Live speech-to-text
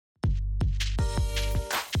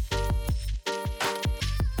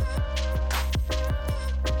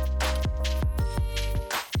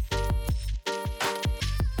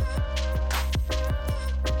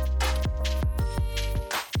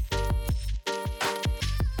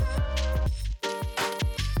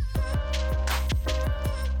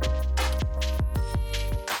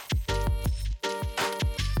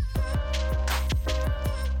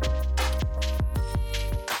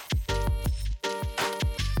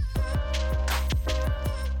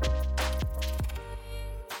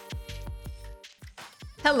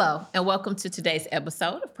Hello, and welcome to today's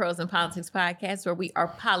episode of Pros and Politics Podcast, where we are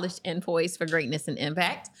polished and poised for greatness and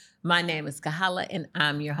impact. My name is Kahala, and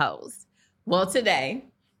I'm your host. Well, today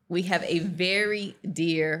we have a very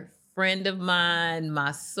dear friend of mine,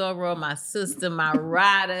 my soror, my sister, my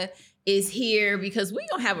rider, is here because we're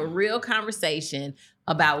going to have a real conversation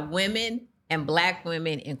about women and Black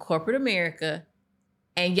women in corporate America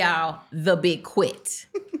and y'all, the big quit.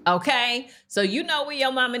 Okay? So you know when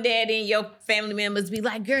your mom and daddy and your family members be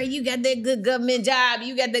like, girl, you got that good government job,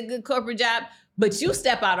 you got that good corporate job, but you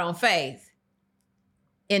step out on faith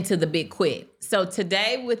into the big quit. So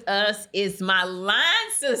today with us is my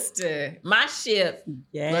line sister, my ship,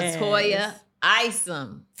 Latoya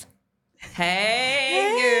Isom.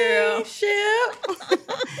 Hey, girl. Ship.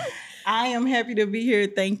 I am happy to be here.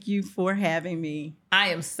 Thank you for having me. I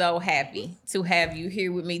am so happy to have you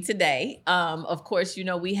here with me today. Of course, you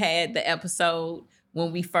know, we had the episode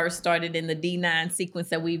when we first started in the D9 sequence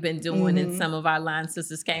that we've been doing, and some of our line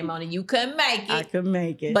sisters came on and you couldn't make it. I couldn't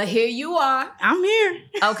make it. But here you are. I'm here.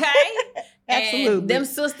 Okay? Absolutely. And them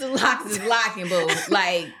sister locks is locking, boo.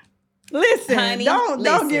 Like, listen, honey,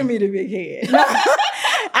 don't give me the big head.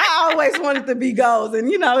 I always wanted to be goals, and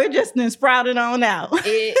it just done sprouted on out.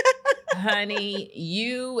 Honey,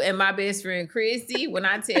 you and my best friend Christy, when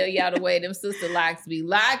I tell y'all the way them sister locks be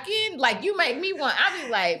locking, like you make me want, I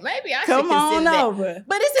be like, maybe I should Come on consider that. over.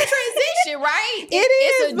 But it's a transition, right? It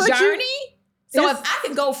is It's a journey. So if I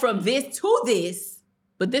can go from this to this,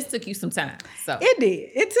 but this took you some time. So it did.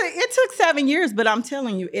 It took 7 years, but I'm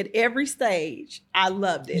telling you, at every stage, I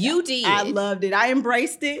loved it. You did. I loved it. I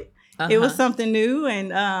embraced it. It was something new,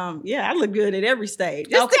 and I look good at every stage.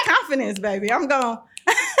 It's the confidence, baby. I'm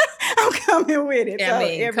coming with it. I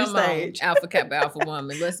mean, every come stage. on, Alpha Kappa Alpha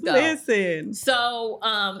Woman. Let's go. Listen. So,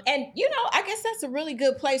 and I guess that's a really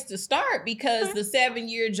good place to start because the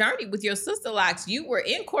 7-year journey with your sister locks, you were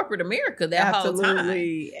in corporate America that whole time.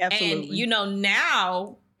 Absolutely. And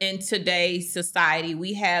now in today's society,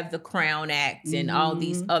 we have the Crown Act and all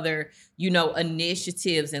these other,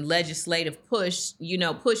 initiatives and legislative pushes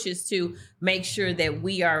to make sure that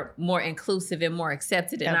we are more inclusive and more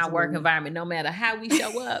accepted in our work environment, no matter how we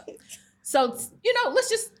show up. So,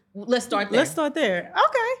 let's start there. Let's start there.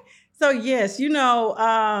 Okay. So yes,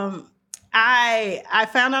 I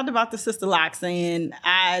found out about the sister locks and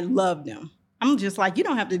I loved them. I'm just like, you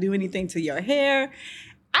don't have to do anything to your hair.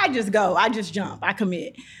 I just go, I just jump, I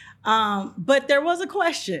commit. But there was a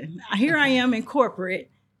question. Here I am in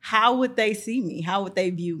corporate. How would they see me? How would they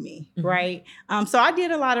view me? Right? So I did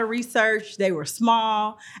a lot of research. They were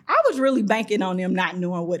small. I was really banking on them not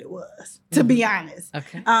knowing what it was, to be honest.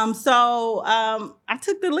 Okay. So I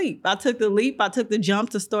took the leap. I took the jump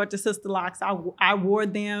to start the sister locks. I wore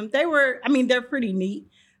them. They're pretty neat.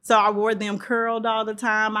 So I wore them curled all the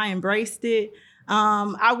time. I embraced it.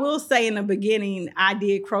 I will say in the beginning, I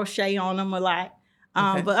did crochet on them a lot.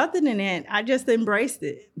 But other than that, I just embraced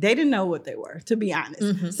it. They didn't know what they were, to be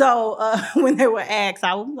honest. So when they were asked,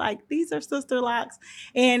 I was like, these are sister locks.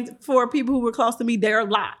 And for people who were close to me, they're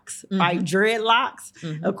locks, right?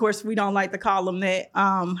 Dreadlocks. Of course, we don't like to call them that.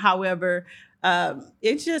 However,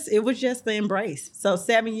 it was just the embrace. So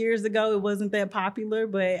 7 years ago, it wasn't that popular,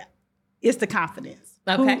 but it's the confidence.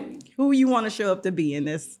 Okay. Who you want to show up to be, and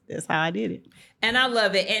that's how I did it. And I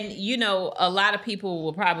love it. And, a lot of people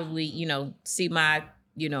will probably, see my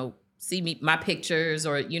pictures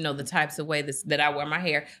or, the types of way that I wear my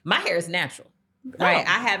hair. My hair is natural, right?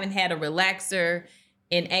 I haven't had a relaxer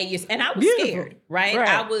in 8 years. And I was scared, right?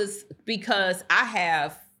 I was, because I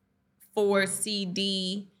have 4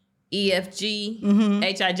 CD EFG,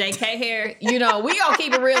 HIJK hair. We gonna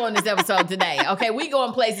keep it real on this episode today. Okay, we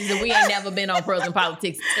going places that we ain't never been on Pros and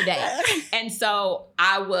Politics today. And so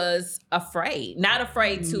I was not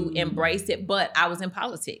afraid to embrace it, but I was in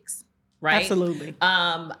politics, right? Absolutely.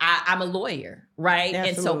 I'm a lawyer, right? Absolutely.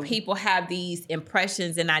 And so people have these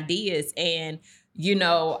impressions and ideas, and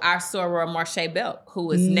our soror Marche Belk,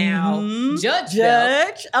 who is now Judge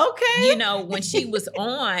Belk. Okay. When she was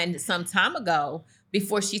on some time ago,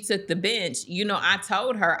 before she took the bench, I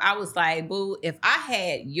told her, I was like, boo, if I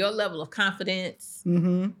had your level of confidence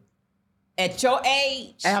at your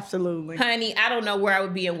age, absolutely, honey, I don't know where I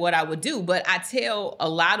would be and what I would do. But I tell a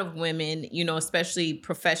lot of women, especially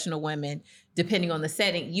professional women, depending on the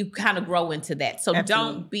setting, you kind of grow into that. So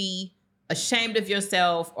don't be ashamed of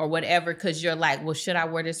yourself or whatever, because you're like, well, should I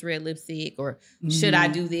wear this red lipstick, or should I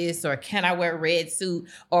do this, or can I wear a red suit,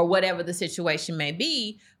 or whatever the situation may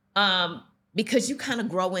be. Because you kind of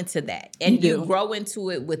grow into that, and you grow into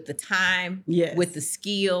it with the time, with the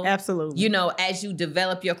skill. Absolutely. As you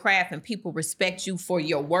develop your craft and people respect you for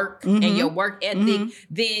your work and your work ethic,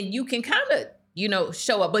 then you can kind of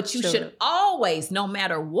show up. But you should always, no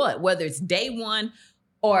matter what, whether it's day one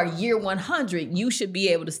or year 100, you should be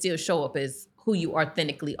able to still show up as who you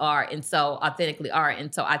authentically are. And so I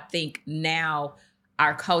think now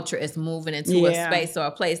our culture is moving into a space or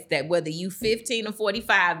a place that whether you 15 or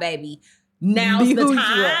 45, baby, now's the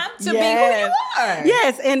time to be who you are.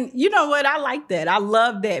 Yes. And you know what? I like that. I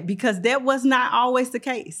love that because that was not always the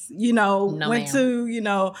case. Went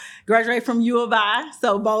to, graduate from U of I.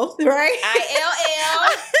 So both, right?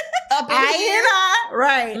 ILL. I,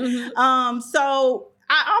 right. Mm-hmm. So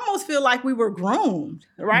I almost feel like we were groomed,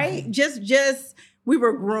 right? Mm-hmm. We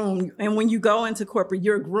were groomed. And when you go into corporate,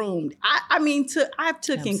 you're groomed. I've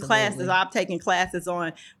taken classes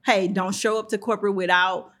on, hey, don't show up to corporate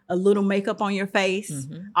without a little makeup on your face.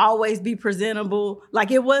 Mm-hmm. Always be presentable.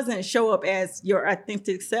 Like it wasn't show up as your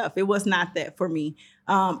authentic self. It was not that for me.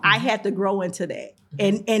 I had to grow into that.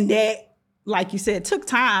 Mm-hmm. And that, like you said, took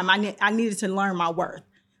time. I needed to learn my worth.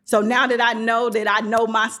 So now that I know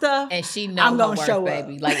my stuff, and she knows I'm gonna show up,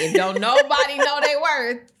 baby. Like if don't nobody know their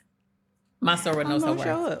worth, my Sora knows her worth.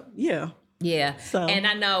 Show up. Yeah. Yeah. So. And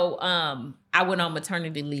I know I went on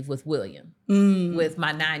maternity leave with William, with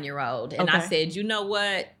my 9-year-old. And I said, you know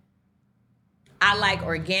what? I like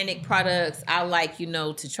organic products. I like,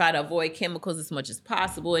 to try to avoid chemicals as much as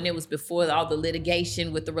possible. And it was before all the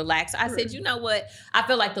litigation with the relaxer. I said, you know what? I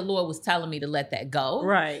feel like the Lord was telling me to let that go.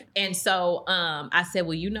 Right. And so I said,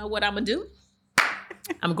 well, you know what I'm going to do?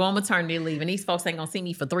 I'm going maternity leave, and these folks ain't going to see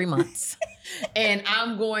me for 3 months. And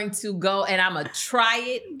I'm going to go, and I'm going to try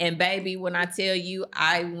it. And baby, when I tell you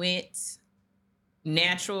I went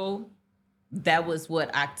natural, that was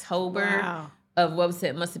October. Wow. Of what was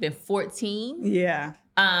it? Must have been 14. Yeah.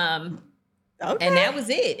 Okay. And that was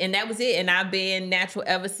it. And I've been natural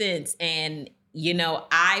ever since. And,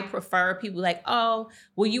 I prefer people like, oh,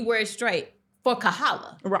 well, you wear it straight for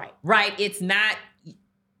Kahala. Right. Right. It's not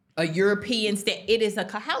a European stand. It is a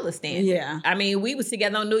Kahala stand. Yeah. I mean, we was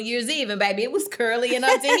together on New Year's Eve and baby, it was curly and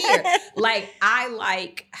up to here. Like, I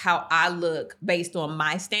like how I look based on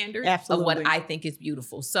my standard of what I think is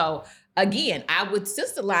beautiful. So again, I would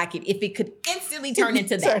still like it if it could instantly turn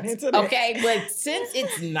into that. Okay. But since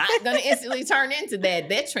it's not going to instantly turn into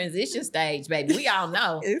that transition stage, baby, we all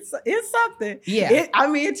know. It's something. Yeah.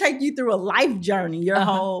 It takes you through a life journey, your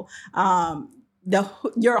whole,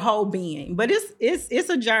 your whole being. But it's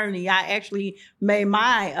a journey. I actually made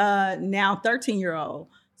my now 13-year-old.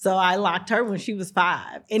 So I locked her when she was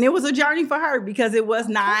 5. And it was a journey for her because it was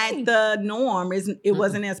not the norm. It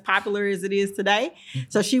wasn't as popular as it is today.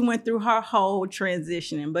 So she went through her whole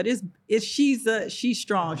transitioning. But she's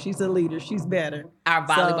strong. She's a leader. She's better. Our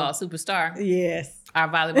volleyball superstar. Yes. Our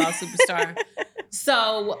volleyball superstar.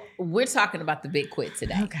 So we're talking about the big quit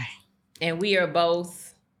today. Okay. And we've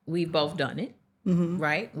both done it. Mm-hmm.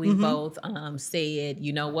 Right? We both said,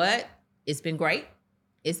 you know what? It's been great.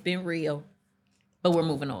 It's been real. But we're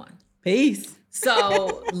moving on. Peace.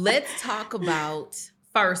 So let's talk about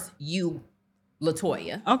first you,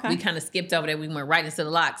 LaToya. Okay. We kind of skipped over that. We went right into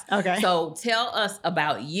the locks. Okay. So tell us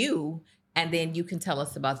about you, and then you can tell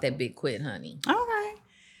us about that big quit, honey. Okay.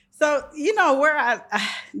 So,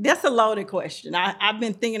 that's a loaded question. I've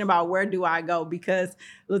been thinking about where do I go because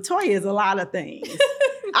LaToya is a lot of things.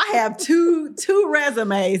 I have two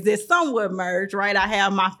resumes that somewhat merge, right? I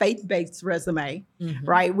have my faith-based resume,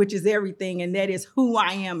 right, which is everything, and that is who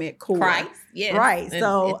I am at core. Christ, yes. Right.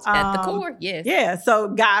 So it's at the core, yes. Yeah. So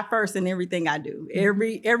God first in everything I do.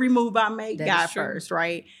 Every move I make, that God first,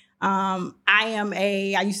 right?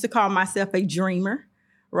 I used to call myself a dreamer.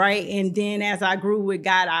 Right. And then as I grew with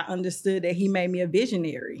God, I understood that he made me a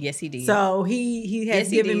visionary. Yes, he did. So he has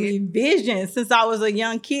given me vision since I was a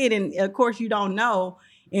young kid. And of course, you don't know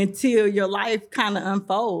until your life kind of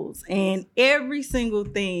unfolds. And every single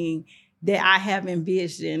thing that I have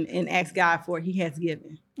envisioned and asked God for, he has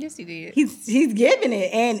given. Yes, he did. He's given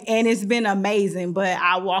it. And it's been amazing. But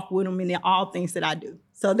I walk with him in all things that I do.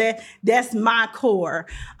 So that's my core.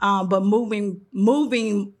 But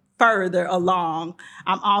moving further along,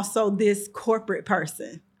 I'm also this corporate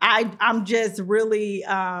person. I'm just really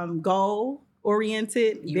goal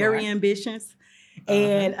oriented, very ambitious,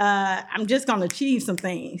 and I'm just going to achieve some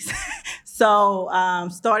things. So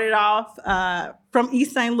started off from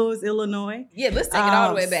East St. Louis, Illinois. Yeah, let's take it all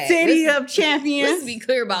the way back. City of Champions. Let's be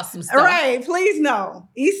clear about some stuff. Right, please know.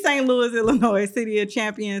 East St. Louis, Illinois, City of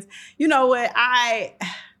Champions. You know what?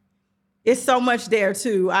 It's so much there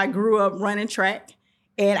too. I grew up running track.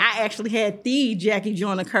 And I actually had the Jackie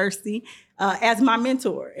Joyner Kersey as my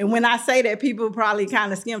mentor. And when I say that, people probably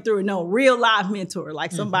kind of skim through it. No, real live mentor,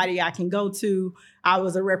 like somebody I can go to. I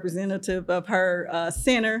was a representative of her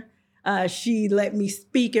center She let me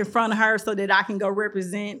speak in front of her so that I can go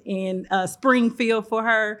represent in Springfield for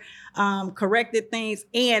her, corrected things,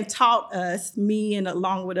 and taught us, me and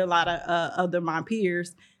along with a lot of other my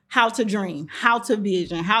peers, how to dream, how to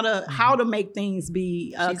vision, how to make things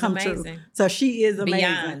be come amazing. true. So she is amazing.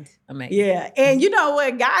 Beyond amazing. Yeah. And you know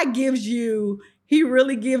what? God he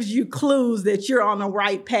really gives you clues that you're on the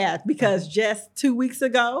right path, because just 2 weeks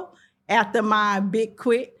ago, after my big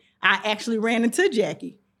quit, I actually ran into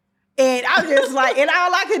Jackie. And I'm just like, and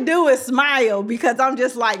all I could do is smile, because I'm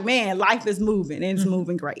just like, man, life is moving and it's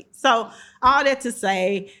moving great. So all that to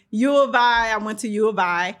say, I went to U of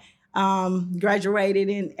I, graduated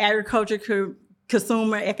in agriculture,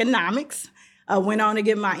 consumer economics, went on to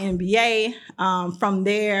get my MBA. From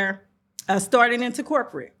there, started into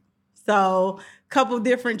corporate. So a couple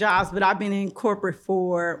different jobs, but I've been in corporate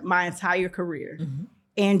for my entire career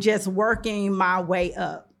and just working my way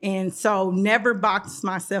up. And so never boxed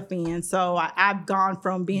myself in. So I've gone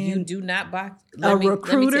from being You do not box a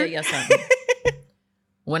recruiter. Let me tell you something.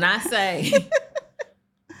 When I say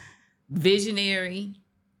visionary,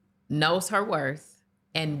 knows her worth,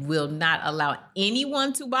 and will not allow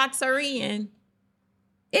anyone to box her in,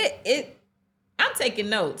 I'm taking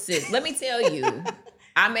notes, sis. Let me tell you,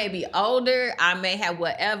 I may be older, I may have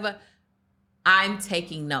whatever. I'm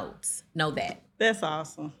taking notes. Know that. That's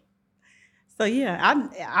awesome. So yeah,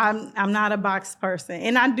 I'm not a box person,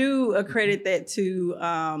 and I do accredit that to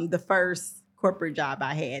the first corporate job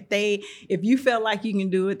I had. If you felt like you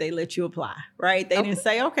can do it, they let you apply, right? They didn't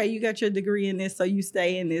say, okay, you got your degree in this, so you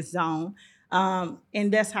stay in this zone.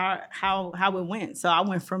 And that's how it went. So I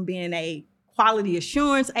went from being a quality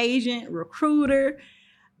assurance agent, recruiter.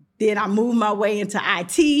 Then I moved my way into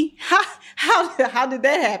IT. How did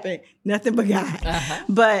that happen? Nothing but God. Uh-huh.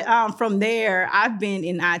 But from there, I've been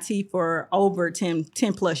in IT for over 10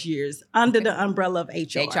 plus years under the umbrella of HR.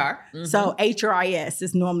 Mm-hmm. So HRIS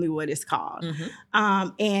is normally what it's called. Mm-hmm.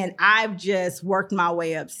 And I've just worked my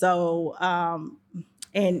way up. So,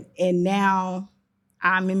 and now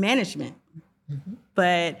I'm in management. Mm-hmm.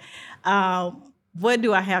 But what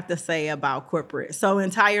do I have to say about corporate? So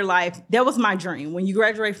entire life, that was my dream. When you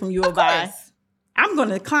graduate from U of I, I'm going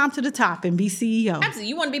to climb to the top and be CEO. Absolutely.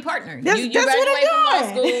 You want to be partner. That's you graduate from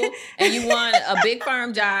law doing. school and you want a big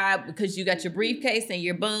firm job because you got your briefcase and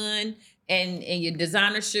your bun and your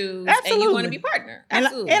designer shoes. Absolutely. And you want to be partner.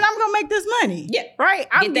 Absolutely. And I'm going to make this money. Yeah. Right?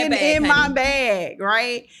 I'm getting in my honey. bag,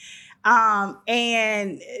 right?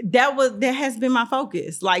 And that has been my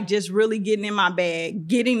focus, like just really getting in my bag,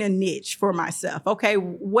 getting a niche for myself. Okay,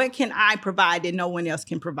 what can I provide that no one else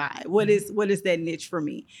can provide? What is that niche for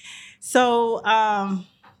me? So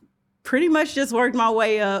pretty much just worked my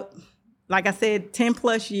way up. Like I said, 10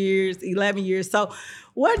 plus years, 11 years. So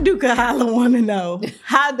what do Kahala want to know?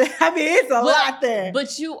 It's a lot there.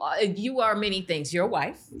 But you are many things. You're a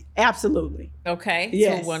wife. Absolutely. Okay.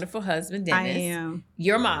 Yes. To a wonderful husband, Dennis. I am.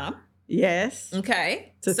 Your mom. Yes.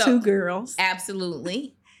 Okay. To 2 girls.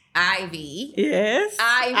 Absolutely. Ivy. Yes.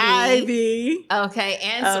 Ivy. Okay.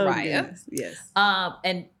 And Soraya. Yes.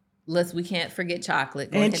 And we can't forget Chocolate.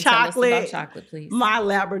 And Chocolate. Tell us about Chocolate, please. My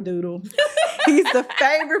Labradoodle. He's the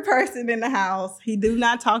favorite person in the house. He do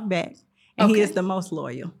not talk back. And he is the most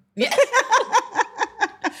loyal. Yeah.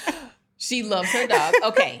 She loves her dog.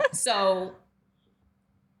 Okay. So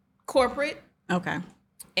corporate. Okay.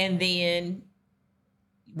 And then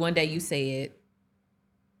one day you said,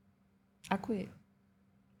 I quit.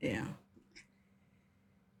 Yeah.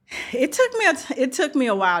 It took me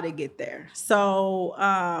a while to get there. So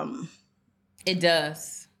it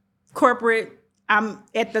does. Corporate, I'm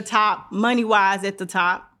at the top, money-wise at the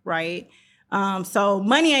top, right? So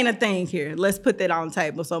money ain't a thing here. Let's put that on the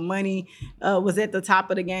table. So money was at the top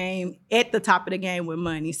of the game with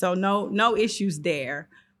money. So no issues there.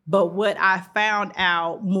 But what I found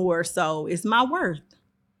out more so is my worth.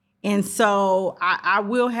 And so I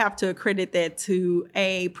will have to accredit that to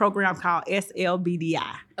a program called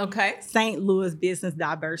SLBDI. Okay. St. Louis Business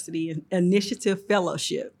Diversity Initiative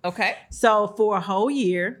Fellowship. Okay. So for a whole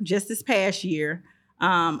year, just this past year,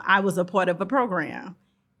 I was a part of a program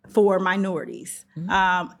for minorities.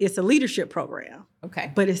 Mm-hmm. It's a leadership program.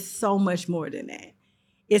 Okay. But it's so much more than that.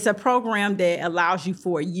 It's a program that allows you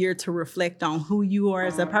for a year to reflect on who you are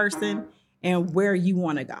as a person and where you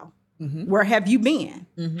want to go. Mm-hmm. Where have you been?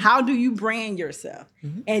 Mm-hmm. How do you brand yourself?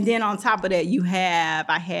 Mm-hmm. And then on top of that,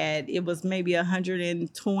 it was maybe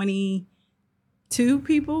 122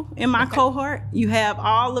 people in my cohort. You have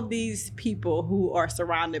all of these people who are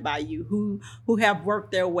surrounded by you, who have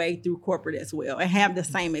worked their way through corporate as well and have the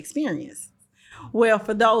same experience. Well,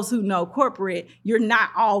 for those who know corporate, you're not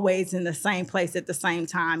always in the same place at the same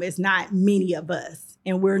time. It's not many of us,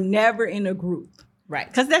 and we're never in a group. Right.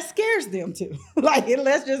 Because that scares them too. Like,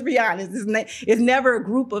 let's just be honest. It's never a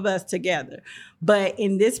group of us together. But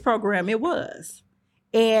in this program, it was.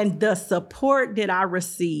 And the support that I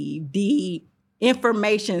received, the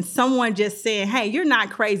information, someone just saying, hey, you're not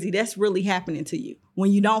crazy. That's really happening to you.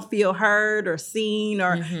 When you don't feel heard or seen,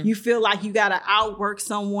 or you feel like you got to outwork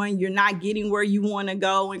someone, you're not getting where you want to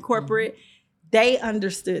go in corporate, they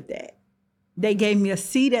understood that. They gave me a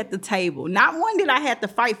seat at the table, not one that I had to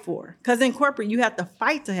fight for. Because in corporate, you have to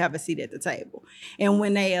fight to have a seat at the table. And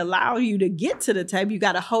when they allow you to get to the table, you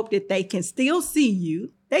got to hope that they can still see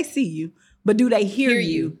you. They see you, but do they hear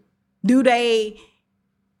you? Do they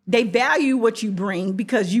value what you bring,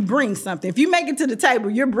 because you bring something? If you make it to the table,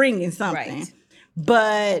 you're bringing something. Right.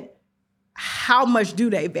 But how much do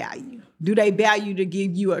they value? Do they value to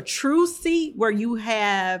give you a true seat where you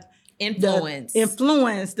have influence and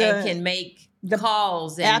can make the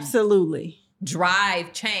calls and absolutely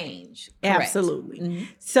drive change? Correct. Absolutely.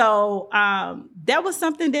 So that was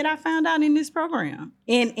something that I found out in this program,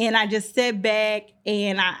 and I just sat back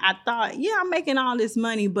and I thought, yeah, I'm making all this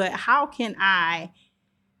money, but how can I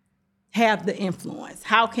have the influence?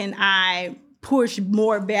 How can I push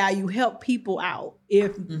more value, help people out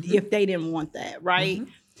if they didn't want that, right?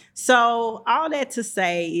 So all that to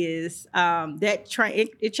say is it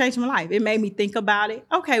changed my life. It made me think about it.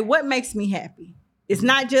 Okay, what makes me happy? It's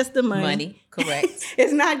not just the money. Correct.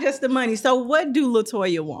 It's not just the money. So what do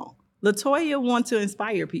LaToya want? LaToya wants to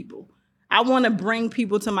inspire people. I want to bring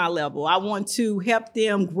people to my level. I want to help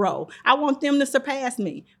them grow. I want them to surpass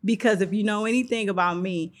me, because if you know anything about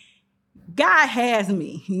me, God has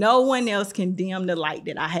me. No one else can dim the light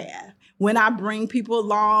that I have. When I bring people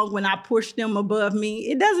along, when I push them above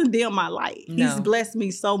me, it doesn't dim my light. No. He's blessed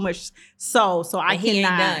me so much so I cannot. He ain't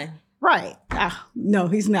done. Right. No,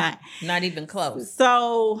 he's not. Not even close.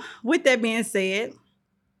 So with that being said,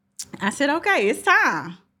 I said, okay, it's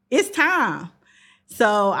time. It's time.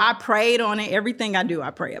 So I prayed on it. Everything I do,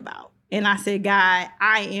 I pray about. And I said, God,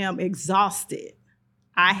 I am exhausted.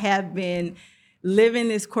 I have been living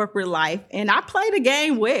this corporate life, and I played the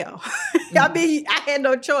game well. I mean, I had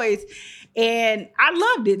no choice, and I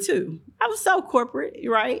loved it too. I was so corporate,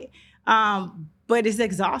 right? But it's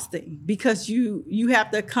exhausting, because you have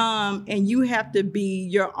to come and you have to be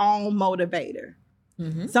your own motivator.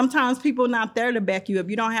 Sometimes people not there to back you up.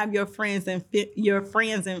 You don't have your friends and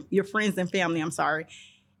family. I'm sorry,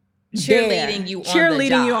 cheerleading you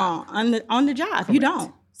on the job. Correct. You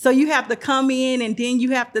don't. So you have to come in, and then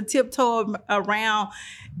you have to tiptoe around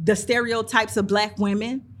the stereotypes of Black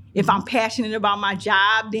women. If I'm passionate about my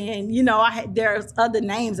job, then, there's other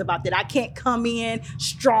names about that. I can't come in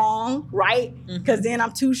strong, right? Because then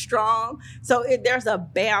I'm too strong. So there's a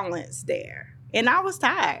balance there. And I was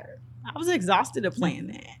tired. I was exhausted of playing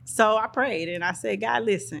that. So I prayed and I said, God,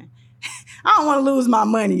 listen, I don't want to lose my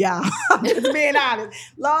money, y'all. I'm just being honest.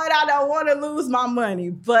 Lord, I don't want to lose my money,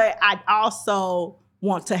 but I also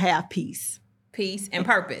want to have peace. Peace and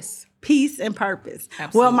purpose. Peace and purpose.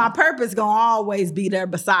 Absolutely. Well, my purpose gonna always be there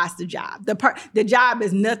besides the job. The job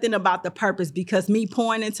is nothing about the purpose, because me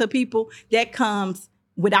pouring into people, that comes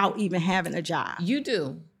without even having a job. You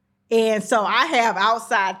do. And so I have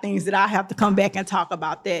outside things that I have to come back and talk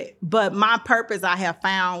about that. But my purpose I have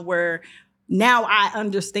found where now I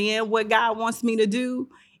understand what God wants me to do.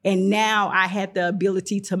 And now I had the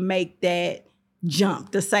ability to make that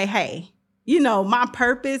jump to say, hey, my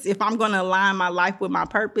purpose, if I'm going to align my life with my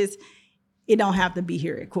purpose, it don't have to be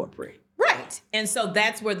here at corporate. Right. And so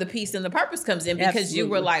that's where the peace and the purpose comes in, because Absolutely. You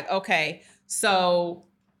were like, okay, so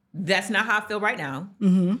that's not how I feel right now.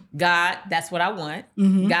 God, that's what I want.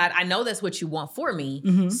 God, I know that's what you want for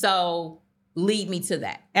me. So lead me to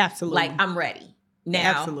that. Absolutely. Like, I'm ready.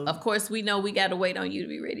 Now, Absolutely. Of course, we know we got to wait on you to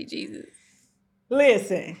be ready, Jesus.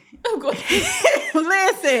 Listen.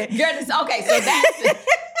 Listen. Okay, so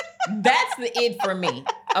that's the it for me,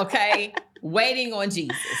 okay? Waiting on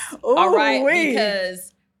Jesus, all right?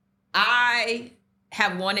 Because I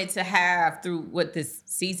have wanted to have, through this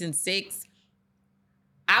season 6,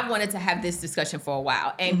 I wanted to have this discussion for a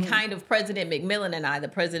while. And kind of President McMillan and I, the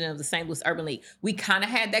president of the St. Louis Urban League, we kind of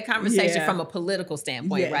had that conversation from a political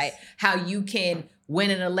standpoint, right? How you can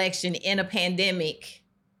win an election in a pandemic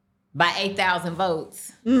by 8,000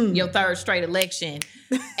 votes, your third straight election,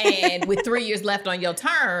 and with 3 years left on your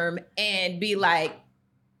term, and be like,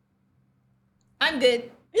 I'm good.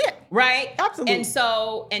 Yeah. Right? Absolutely.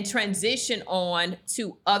 And transition on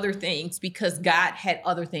to other things, because God had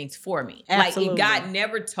other things for me. Absolutely. Like, God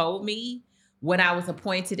never told me when I was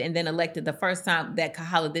appointed and then elected the first time, that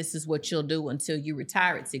Kahala, this is what you'll do until you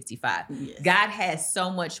retire at 65. Yes. God has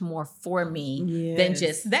so much more for me than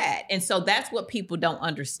just that. And so that's what people don't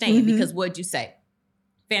understand, because what'd you say?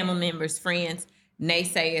 Family members, friends,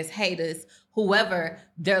 naysayers, haters, whoever,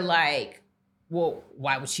 they're like, well,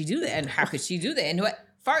 why would she do that? And how could she do that? And what?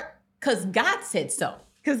 Because God said so.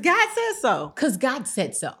 Because God said so. Because God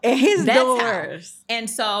said so. And his doors. And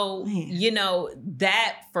so,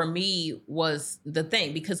 that for me was the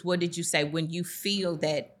thing. Because what did you say? When you feel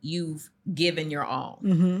that you've given your all,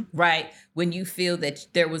 right? When you feel that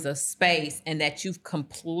there was a space and that you've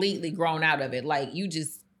completely grown out of it, like you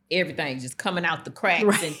just, everything just coming out the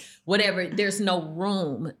cracks and whatever, there's no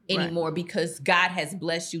room anymore because God has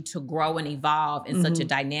blessed you to grow and evolve in such a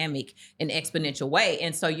dynamic and exponential way.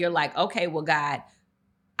 And so you're like, okay, well, God,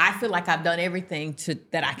 I feel like I've done everything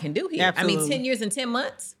that I can do here. Absolutely. I mean, 10 years and 10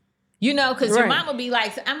 months, because your mama be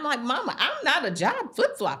like, I'm like, Mama, I'm not a job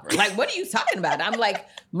flip-flopper. Like, what are you talking about? I'm like,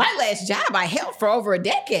 my last job I held for over a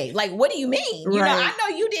decade. Like, what do you mean? I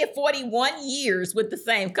know you did 41 years with the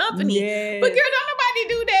same company, but girl, don't nobody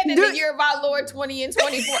do that in the year of our Lord 20 and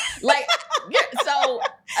 24. Like, so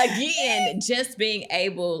again, just being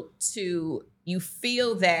able to, you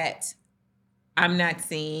feel that I'm not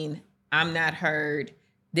seen, I'm not heard,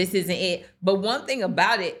 this isn't it. But one thing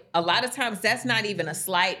about it, a lot of times that's not even a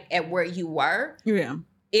slight at where you were. Yeah.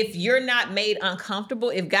 If you're not made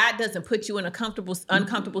uncomfortable, if God doesn't put you in a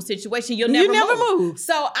uncomfortable situation, you'll never move.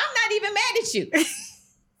 So I'm not even mad at you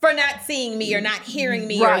for not seeing me or not hearing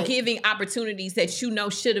me or giving opportunities that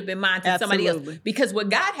should have been mine to somebody else. Because what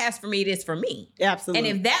God has for me, it is for me. Absolutely.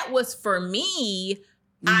 And if that was for me,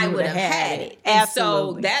 I would have had it. And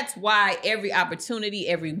so that's why every opportunity,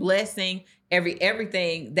 every blessing,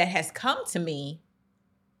 everything that has come to me,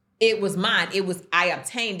 it was mine. I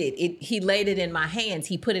obtained it. He laid it in my hands.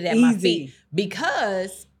 He put it at my feet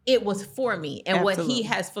because it was for me. And what he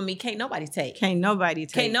has for me, can't nobody take. Can't nobody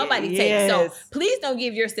take. So please don't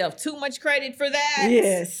give yourself too much credit for that.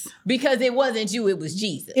 Yes. Because it wasn't you, it was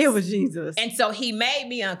Jesus. It was Jesus. And so he made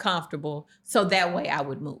me uncomfortable so that way I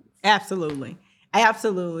would move. Absolutely.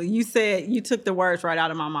 You took the words right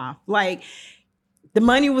out of my mouth. Like, the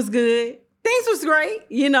money was good. Things was great,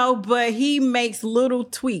 but he makes little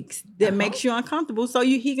tweaks that makes you uncomfortable. So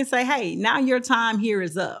he can say, hey, now your time here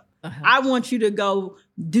is up. I want you to go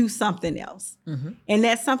do something else. And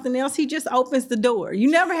that something else, he just opens the door. You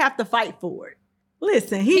never have to fight for it.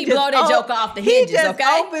 Listen, he just blow that joke off the hinges, he just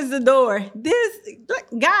opens the door.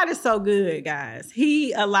 God is so good, guys.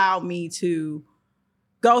 He allowed me to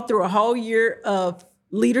go through a whole year of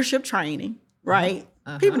leadership training, right?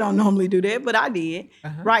 People don't normally do that, but I did,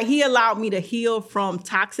 right? He allowed me to heal from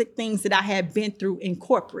toxic things that I had been through in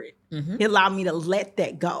corporate. He allowed me to let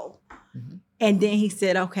that go. And then he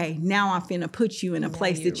said, okay, now I'm finna put you in a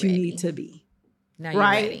place that you need to be. Now you're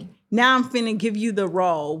ready. Now I'm finna give you the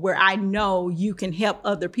role where I know you can help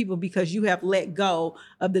other people because you have let go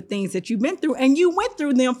of the things that you've been through. And you went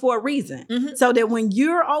through them for a reason. So that when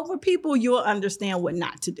you're over people, you'll understand what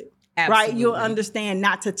not to do. Absolutely. Right? You'll understand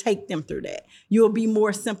not to take them through that. You'll be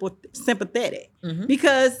more sympathetic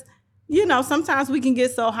because, sometimes we can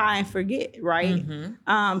get so high and forget, right?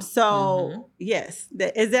 Yes,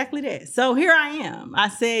 exactly that. So here I am. I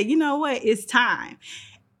said, you know what? It's time.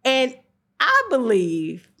 And I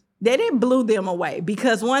believe that it blew them away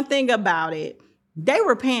because one thing about it, they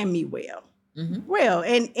were paying me well. Well,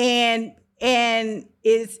 and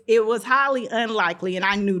it was highly unlikely, and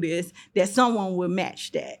I knew this, that someone would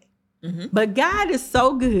match that. But God is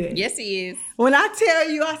so good. Yes, he is. When I tell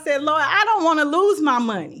you, I said, Lord, I don't want to lose my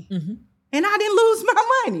money. And I didn't lose my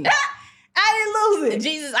money. I didn't lose it.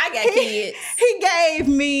 Jesus, I got kids. He gave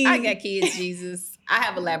me. I got kids, Jesus. I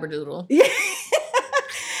have a Labradoodle. Yeah.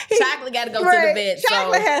 Chocolate got to go to the vet.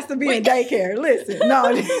 Chocolate has to be in daycare. Listen,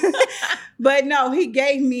 no. But no, he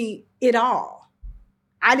gave me it all.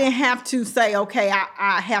 I didn't have to say, okay,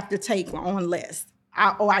 I have to take on less.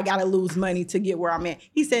 I got to lose money to get where I'm at.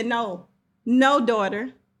 He said, no, daughter,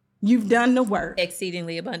 you've done the work.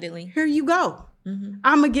 Exceedingly abundantly. Here you go.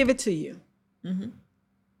 I'm going to give it to you.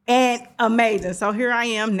 And amazing. So here I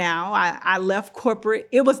am now. I left corporate.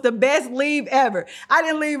 It was the best leave ever. I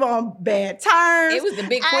didn't leave on bad terms. It was the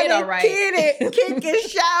big quit, all right. Kick and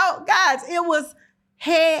shout. Guys, it was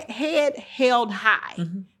head held high,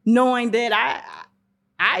 knowing that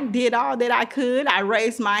I did all that I could. I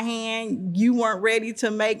raised my hand. You weren't ready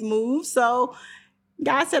to make moves. So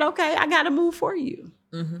God said, okay, I got to move for you.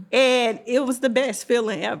 And it was the best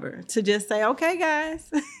feeling ever to just say, okay,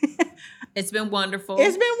 guys, It's been wonderful.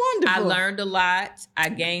 It's been wonderful. I learned a lot. I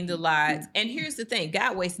gained a lot. And here's the thing,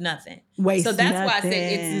 God wastes nothing. Wastes so that's why I said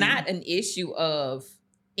nothing. it's not an issue of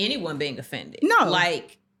anyone being offended. No.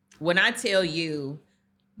 Like when I tell you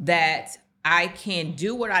that I can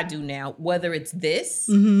do what I do now, whether it's this,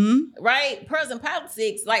 right? Pearls and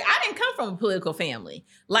Politics, like I didn't come from a political family.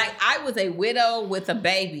 Like I was a widow with a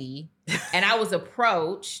baby and I was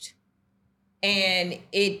approached and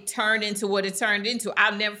it turned into what it turned into.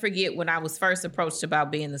 I'll never forget when I was first approached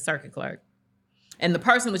about being the circuit clerk. And the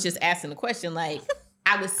person was just asking the question, like,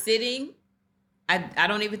 I was sitting, I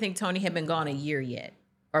don't even think Tony had been gone a year yet,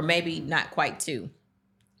 or maybe not quite 2.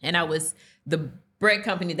 And I was the bread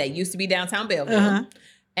company that used to be downtown Belleville.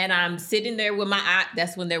 And I'm sitting there with my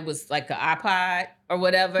that's when there was like an iPod or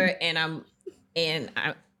whatever. And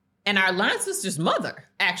our line sister's mother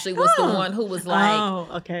actually was the one who was like, oh,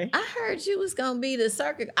 okay. I heard you was going to be the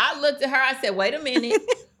circuit. I looked at her. I said, wait a minute.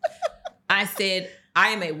 I said, I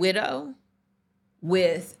am a widow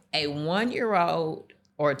with a 1-year-old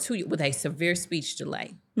or a 2 with a severe speech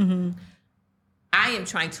delay. I am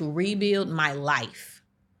trying to rebuild my life.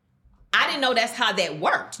 I didn't know that's how that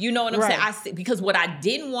worked. You know what I'm saying? Because what I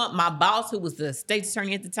didn't want, my boss, who was the state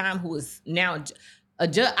attorney at the time, who is now a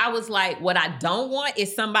judge, I was like, what I don't want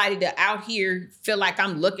is somebody to out here feel like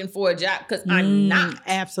I'm looking for a job, because I'm not.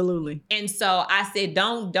 Absolutely. And so I said,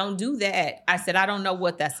 don't do that. I said, I don't know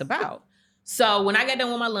what that's about. So when I got done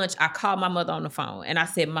with my lunch, I called my mother on the phone and I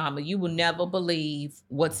said, Mama, you will never believe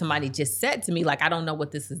what somebody just said to me. Like, I don't know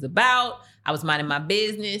what this is about. I was minding my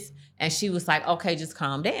business. And she was like, okay, just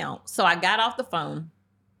calm down. So I got off the phone,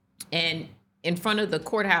 and in front of the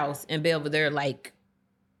courthouse in Belleville, there are like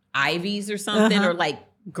ivies or something, or like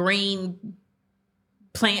green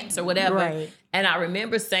plants or whatever. Right. And I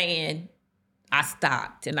remember saying, I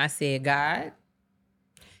stopped and I said, God,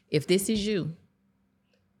 if this is you,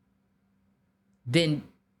 then,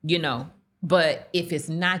 but if it's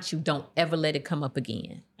not you, don't ever let it come up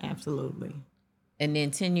again. Absolutely. And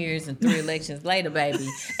then 10 years and 3 elections later, baby.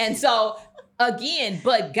 And so again,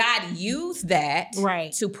 but God used that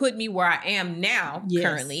to put me where I am now,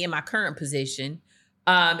 currently in my current position.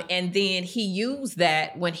 And then he used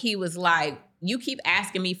that when he was like, you keep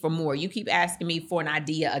asking me for more. You keep asking me for an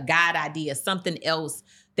idea, a God idea, something else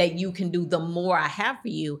that you can do. The more I have for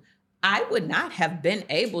you, I would not have been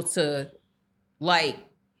able to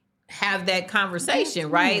have that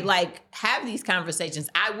conversation, right? Like have these conversations.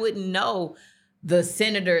 I wouldn't know the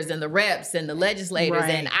senators and the reps and the legislators,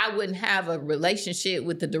 and I wouldn't have a relationship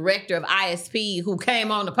with the director of ISP who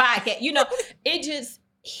came on the podcast.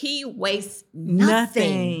 He wastes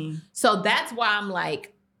nothing. So that's why I'm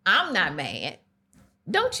like, I'm not mad.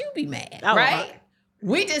 Don't you be mad, right?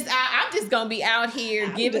 I'm just gonna be out here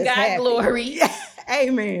giving God glory.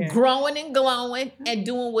 Amen. Growing and glowing and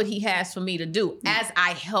doing what he has for me to do as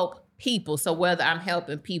I help people. So whether I'm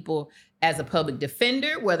helping people as a public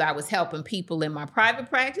defender, whether I was helping people in my private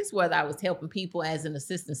practice, whether I was helping people as an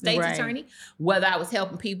assistant state attorney, whether I was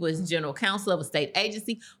helping people as general counsel of a state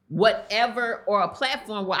agency, whatever, or a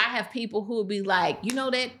platform where I have people who will be like,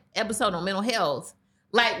 that episode on mental health,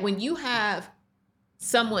 like when you have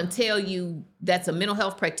someone tell you that's a mental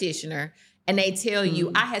health practitioner and they tell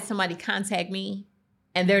you, I had somebody contact me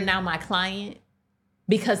and they're now my client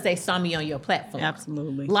because they saw me on your platform.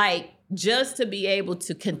 Absolutely. Like, just to be able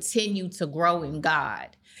to continue to grow in God.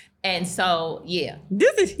 And so,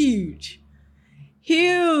 this is huge.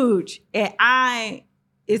 Huge. And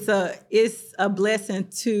it's a blessing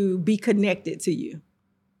to be connected to you.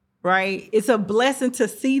 Right? It's a blessing to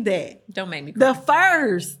see that. Don't make me cry. The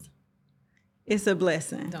first, it's a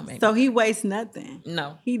blessing. Don't make me so he wastes nothing.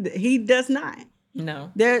 No. He does not.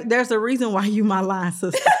 No. There's a reason why you my line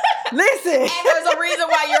sister. Listen. And there's a reason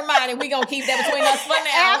why you're mine, and we're going to keep that between us for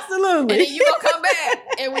now. Absolutely. And then you're going to come back,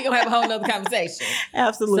 and we're going to have a whole nother conversation.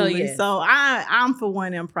 Absolutely. So I'm for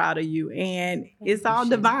one, I'm proud of you, and it's all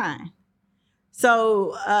divine.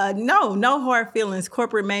 So no hard feelings.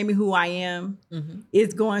 Corporate made me who I am.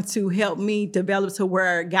 It's going to help me develop to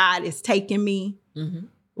where God is taking me.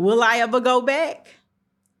 Will I ever go back?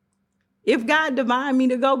 If God divine me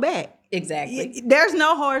to go back. Exactly. There's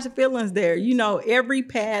no hard feelings there. Every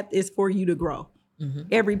path is for you to grow.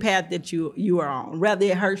 Every path that you are on, whether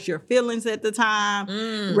it hurts your feelings at the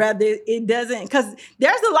time, whether it doesn't, because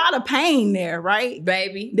there's a lot of pain there, right?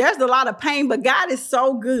 Baby. There's a lot of pain, but God is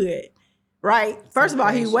so good, right? First of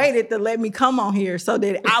all, he waited to let me come on here so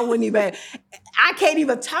that I wouldn't even, I can't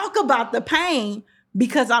even talk about the pain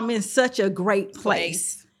because I'm in such a great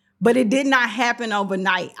place. But it did not happen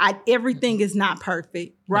overnight. Everything is not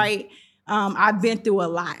perfect, right? I've been through a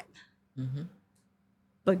lot.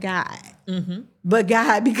 But God. But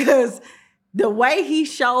God, because the way he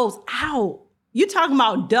shows out, you talking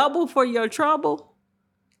about double for your trouble?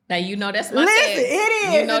 Now, you know that's my Listen, thing. it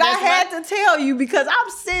is. You know and I had to tell you because I'm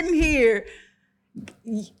sitting here.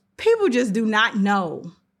 People just do not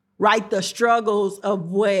know, right, the struggles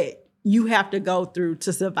of what you have to go through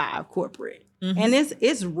to survive corporate. Mm-hmm. And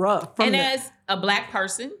it's rough. And as a Black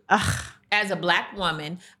person, as a Black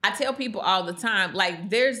woman, I tell people all the time, like,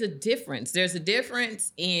 there's a difference. There's a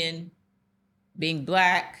difference in being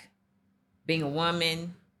Black, being a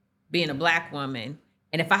woman, being a Black woman.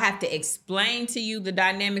 And if I have to explain to you the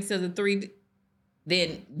dynamics of the three,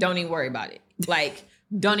 then don't even worry about it. Like,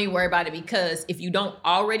 don't even worry about it, because if you don't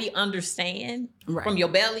already understand from your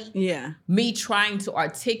belly, me trying to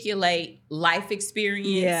articulate life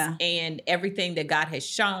experience and everything that God has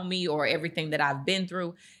shown me or everything that I've been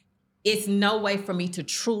through, it's no way for me to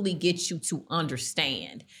truly get you to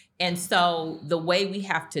understand. And so the way we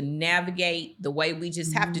have to navigate, the way we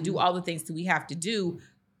just have to do all the things that we have to do,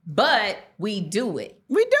 but we do it.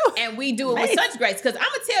 We do. And we do it with such grace. Because I'm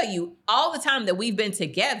going to tell you, all the time that we've been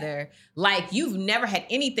together, like, you've never had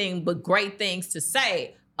anything but great things to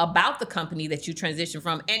say about the company that you transitioned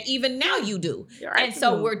from. And even now you do. And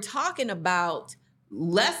so we're talking about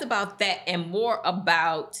less about that and more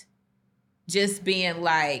about just being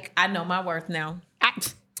like, I know my worth now.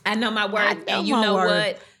 I know my worth. And you know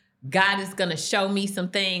what? God is going to show me some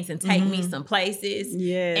things and take me some places.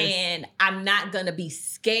 Yes. And I'm not going to be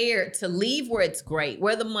scared to leave where it's great,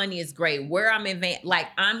 where the money is great, where I'm advanced. Like,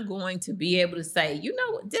 I'm going to be able to say, you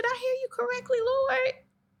know, did I hear you correctly, Lord?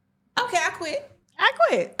 Okay, I quit.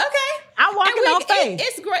 Okay. I'm walking on faith.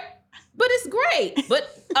 It's great. But it's great.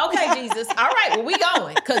 But, okay, Jesus. All right, well, we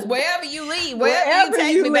going. Because wherever you lead, wherever you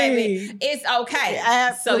take me, baby, it's okay.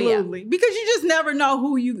 Absolutely. So, because you just never know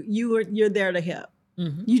who you're there to help.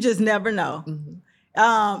 Mm-hmm. You just never know.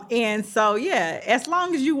 Mm-hmm. And so, as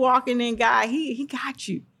long as you walking in God, he got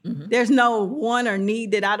you. Mm-hmm. There's no want or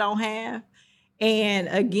need that I don't have. And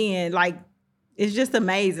again, like, it's just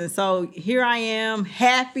amazing. So here I am,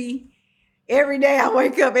 happy. Every day I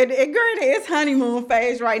wake up, and granted, it's honeymoon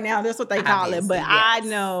phase right now. That's what they call it. But I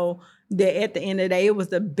know that at the end of the day, it was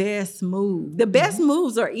the best move. The best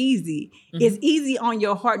moves are easy. Mm-hmm. It's easy on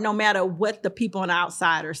your heart, no matter what the people on the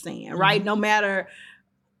outside are saying, right? No matter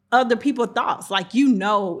other people's thoughts. Like, you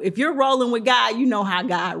know, if you're rolling with God, you know how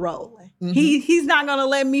God rolling. Mm-hmm. He's not going to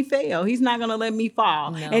let me fail. He's not going to let me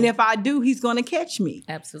fall. No. And if I do, he's going to catch me.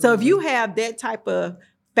 Absolutely. So if you have that type of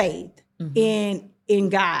faith in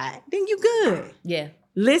God, then you good. Yeah.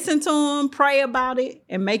 Listen to him, pray about it,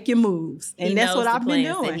 and make your moves. And that's what I've been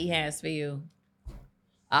doing. That he has for you.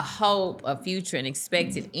 A hope, a future, an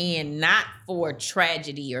expected end, not for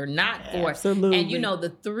tragedy or not for... Absolutely. And you know, the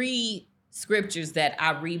three scriptures that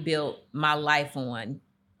I rebuilt my life on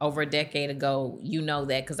over a decade ago, you know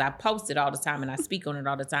that, because I post it all the time and I speak on it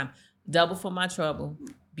all the time. Double for my trouble,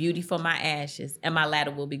 beauty for my ashes, and my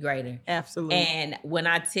ladder will be greater. Absolutely. And when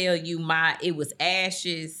I tell you it was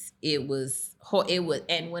ashes, and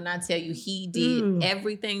when I tell you he did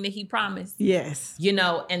everything that he promised. Yes. You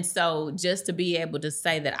know, and so just to be able to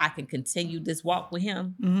say that I can continue this walk with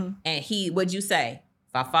him, and what'd you say?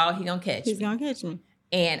 If I fall, he gonna catch me. He's gonna catch me.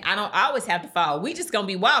 And I don't always have to fall. We just gonna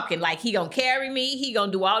be walking. Like, he gonna carry me. He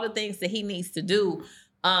gonna do all the things that he needs to do.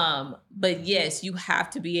 But yes, you have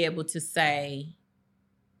to be able to say,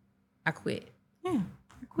 I quit. Yeah,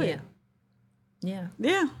 I quit. Yeah.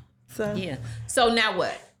 So now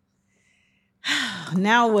what?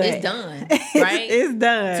 Now what? It's done, right? It's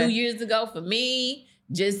done. 2 years ago for me,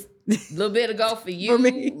 just a little bit ago for you. For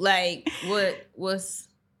me. Like, what's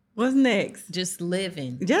next? Just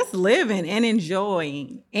living and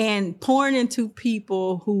enjoying and pouring into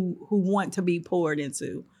people who want to be poured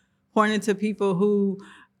into. Pouring into people who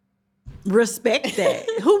respect that,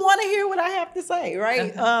 who want to hear what I have to say,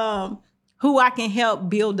 right? Who I can help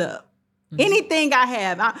build up. Anything I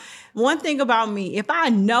have. One thing about me, if I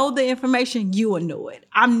know the information, you will know it.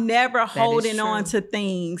 I'm never holding on to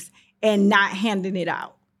things and not handing it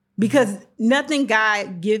out. Because nothing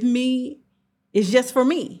God give me is just for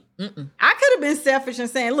me. I could have been selfish and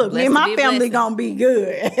saying, look, me and my family gonna be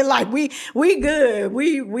good. Like, we good.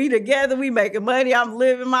 We together, we making money, I'm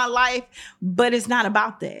living my life. But it's not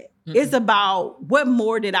about that. It's about what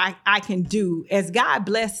more that I can do. As God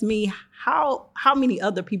bless me, how many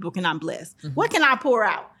other people can I bless? What can I pour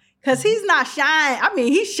out? Because he's not shining. I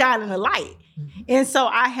mean, he's shining a light. And so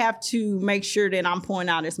I have to make sure that I'm pouring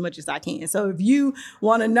out as much as I can. So if you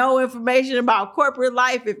want to know information about corporate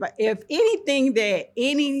life, if anything that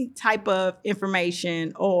any type of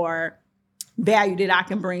information or value that I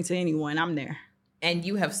can bring to anyone, I'm there. And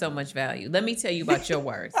you have so much value. Let me tell you about your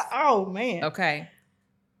words. Oh, man. Okay.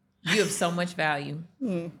 You have so much value.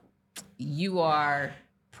 You are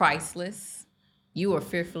priceless. You are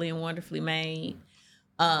fearfully and wonderfully made.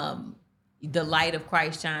 The light of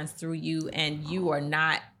Christ shines through you, and you are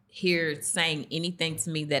not here saying anything to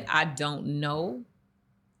me that I don't know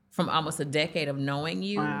from almost a decade of knowing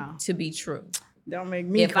you to be true. Don't make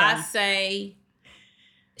me If cry. I say,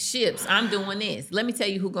 Ships, I'm doing this, let me tell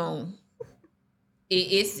you who going.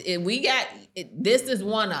 This is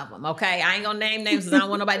one of them, okay? I ain't gonna name names because I don't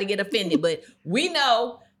want nobody to get offended, but we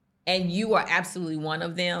know, and you are absolutely one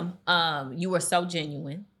of them. You are so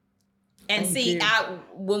genuine. And Thank you.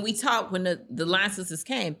 when we talked, when the Line Sisters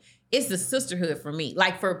came, it's the sisterhood for me.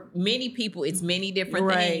 Like for many people, it's many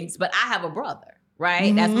different things, but I have a brother,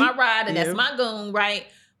 right? That's my ride and that's my goon, right?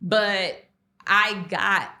 But I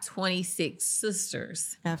got 26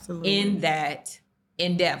 sisters in that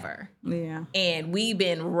endeavor. Yeah. And we've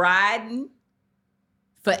been riding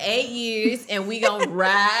for 8 years, and we gonna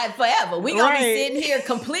ride forever. We gonna be sitting here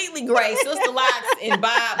completely gray, Sister Locks and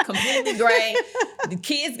Bob completely gray. The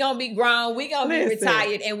kids gonna be grown. We gonna be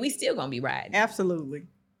retired, and we still gonna be riding. Absolutely.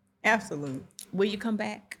 Will you come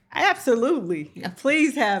back? Absolutely.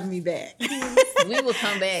 Please have me back. We will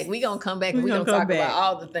come back. We gonna come back, and we gonna talk about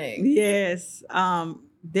all the things. Yes.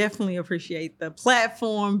 Definitely appreciate the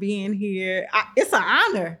platform being here. It's an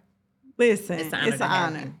honor. Listen, it's an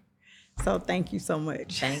honor. So thank you so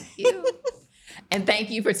much. Thank you. And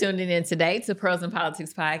thank you for tuning in today to Pros in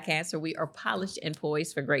Politics Podcast, where we are polished and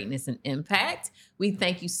poised for greatness and impact. We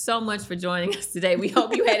thank you so much for joining us today. We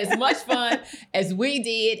hope you had as much fun as we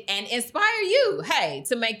did and inspire you, hey,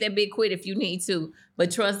 to make that big quit if you need to,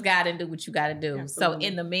 but trust God and do what you got to do. Absolutely. So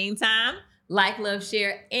in the meantime, like, love,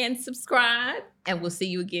 share, and subscribe, and we'll see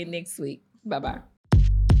you again next week. Bye-bye.